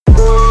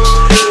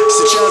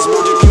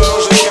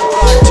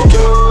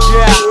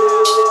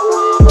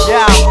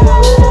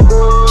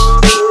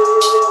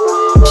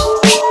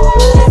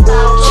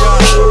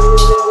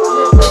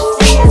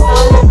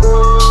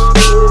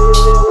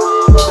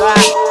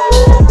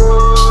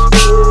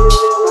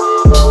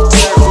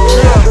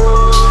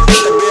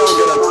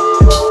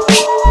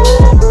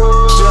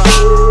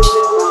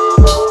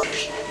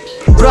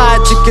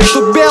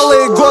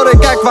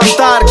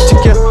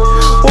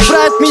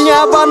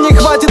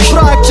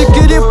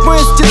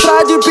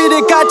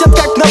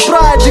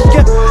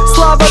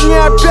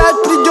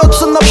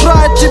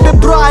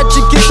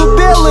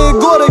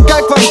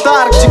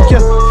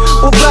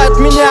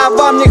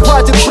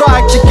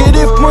практике.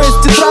 Рифмы из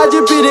тетради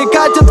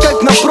перекатят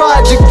как на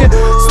практике.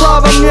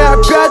 Слава мне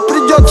опять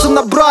придется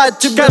набрать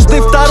тебя.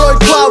 Каждый второй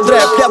клауд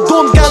рэп, я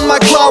Дункан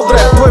Маклауд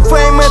рэп. Твой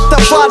фейм это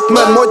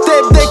фартмен, мой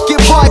тейп деки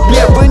в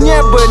огне. Вы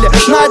не были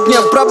на дне,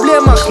 в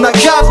проблемах на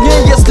говне.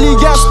 Если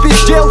я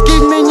спиздел,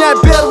 кинь меня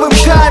первым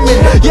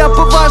камень. Я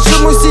по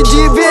вашему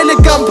CD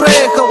великом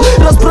проехал.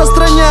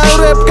 Распространяю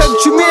рэп как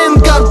Чумейн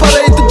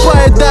Инкорпорейтед.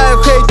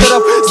 Поедаю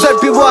хейтеров,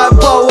 запиваю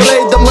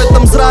пауэрейдом. В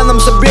этом сраном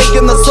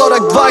забеге на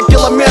 42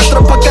 километра.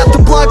 Пока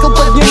ты плакал,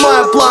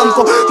 поднимаю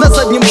планку. На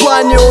заднем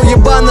плане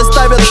уебаны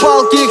ставят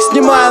палки, их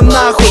снимаем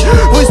нахуй.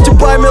 Вы с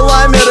типами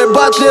ламеры,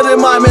 батлеры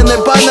мамины.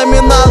 По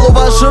номиналу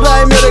ваши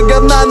раймеры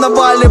говна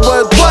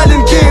наваливают.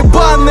 Валенки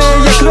ебаные,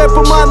 я к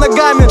рэпу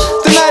моногами.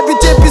 Ты на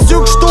бите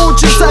пиздюк, что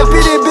учится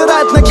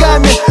перебирать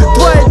ногами.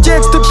 Твои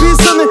тексты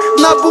писаны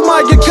на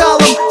бумаге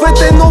калом. В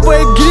этой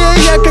новой игре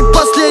я как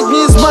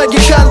последний из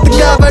магикан. Ты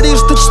говоришь,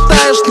 что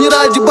читаешь не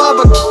ради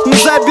бабок, но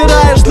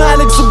забираешь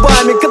налик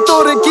зубами,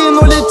 которые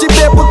кинули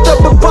тебе будто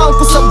бы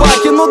палку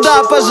собаки. Ну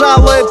да,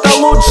 пожалуй, это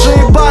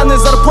лучшие баны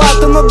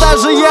зарплаты, но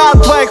даже я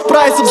от твоих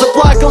прайсов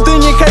заплакал. Ты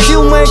не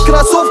ходил в моих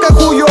кроссовках,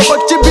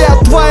 уебок, тебе от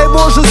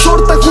твоего же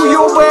сорта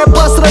хуёвая.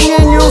 По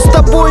сравнению с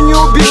тобой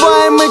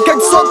неубиваемый,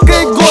 как сотка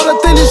и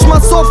город, ты лишь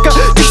массовка.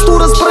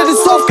 Текстура с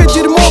прорисовкой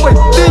дерьмовой.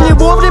 Ты не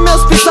вовремя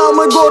списал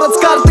мой город с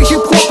карты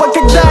хип-хопа.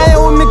 Когда я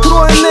у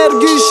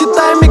микроэнергию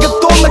считаю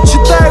мегатонок,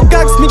 читаю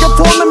как с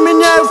мегафоном,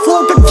 меняю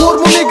флоу как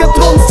форму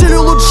мегатрон. В стиле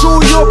лучше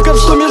уёбков,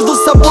 что между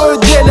собой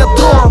делят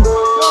трон.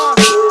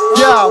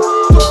 Яу.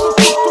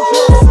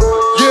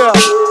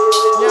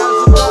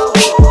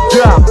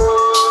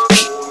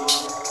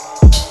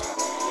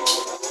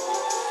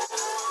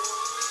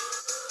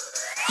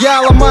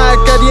 Я ломаю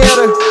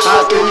карьеры,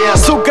 а ты нет.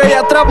 Сука,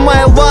 я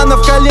травмаю Вана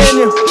в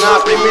колени.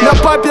 Например, На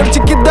паперти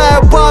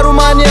кидаю пару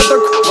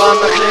монеток. вам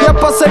на хлеб. Я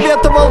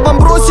посоветовал вам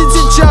бросить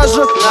сейчас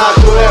же.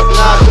 Нахуй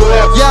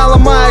рэп. Я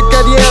ломаю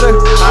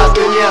карьеры, А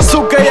ты нет.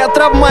 сука, я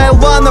травмаю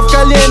Вана в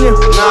колени.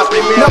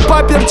 Например, На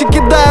паперти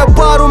кидаю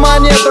пару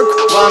монеток.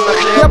 вам на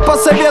хлеб. Я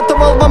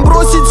посоветовал вам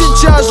бросить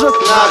сейчас же.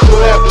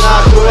 Нахуй рэп.